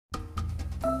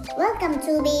Welcome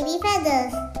to Baby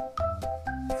Feathers.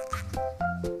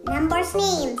 Numbers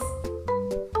names.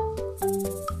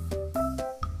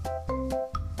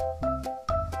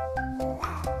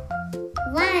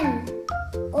 One.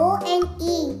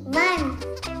 O-N-E. One.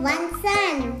 One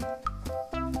sun.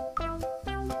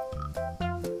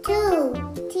 Two.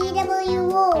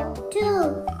 T-W-O.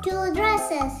 Two. Two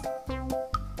dresses.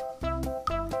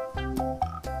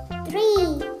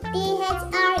 Three.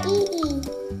 T-H-R-E-E.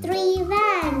 Three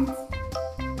vans.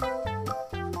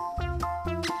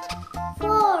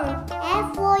 Four.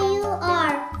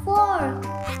 F-O-U-R. Four.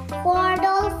 Four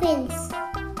dolphins.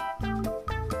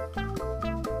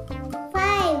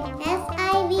 Five.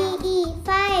 F-I-V-E.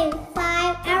 Five.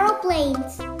 Five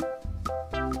aeroplanes.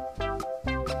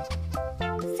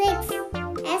 Six.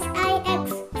 S-I-X.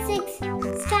 Six.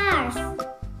 Stars.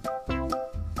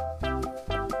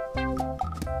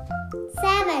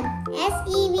 Seven.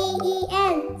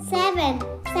 S-E-V-E-N. Seven.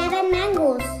 Seven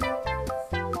mangoes.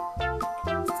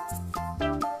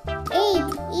 Eight.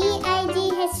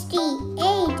 E-I-G-H-T.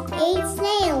 Eight. Eight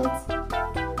snails.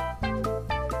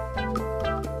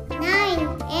 Nine.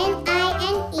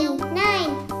 N-I-N-E.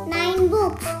 Nine. Nine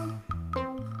books.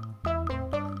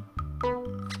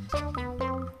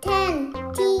 10.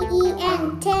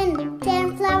 T-E-N. Ten.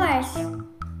 10 flowers.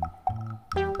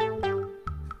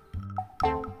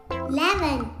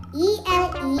 11.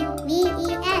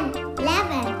 E-L-E-V-E-N.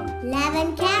 11.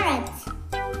 11 carrots.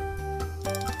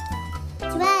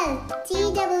 12.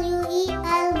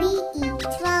 T-W-E-L-V-E.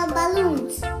 12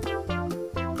 balloons.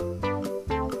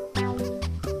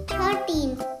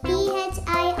 13.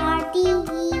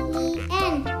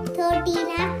 T-H-I-R-T-E-E-N. 13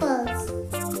 apples.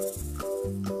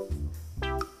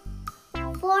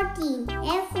 14.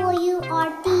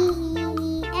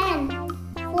 F-O-U-R-T-E-E-N.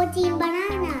 14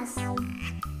 bananas.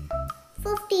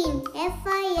 15.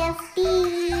 F-I-F-T-E-E-N.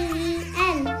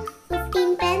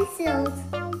 15 pencils.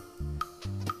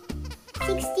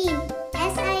 16.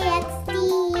 S-I-X-T-E-E-N.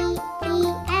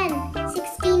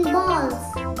 16 balls.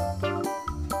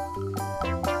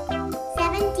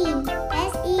 17.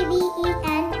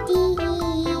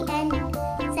 S-E-V-E-N-T-E-E-N.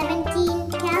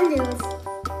 17 candles.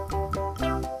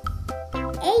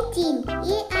 18.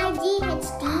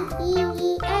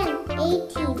 E-I-G-H-T-E-E-N.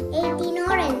 18. 18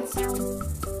 orange.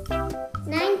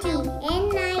 19.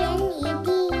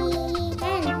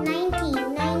 N-I-N-E-T-E-E-N.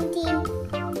 19. 19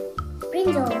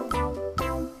 brinjal.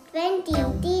 20.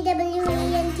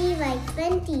 T-W-E-N-T-Y.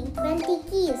 20. 20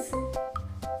 keys.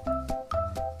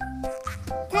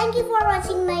 Thank you for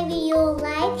watching my video.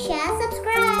 Like, share,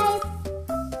 subscribe.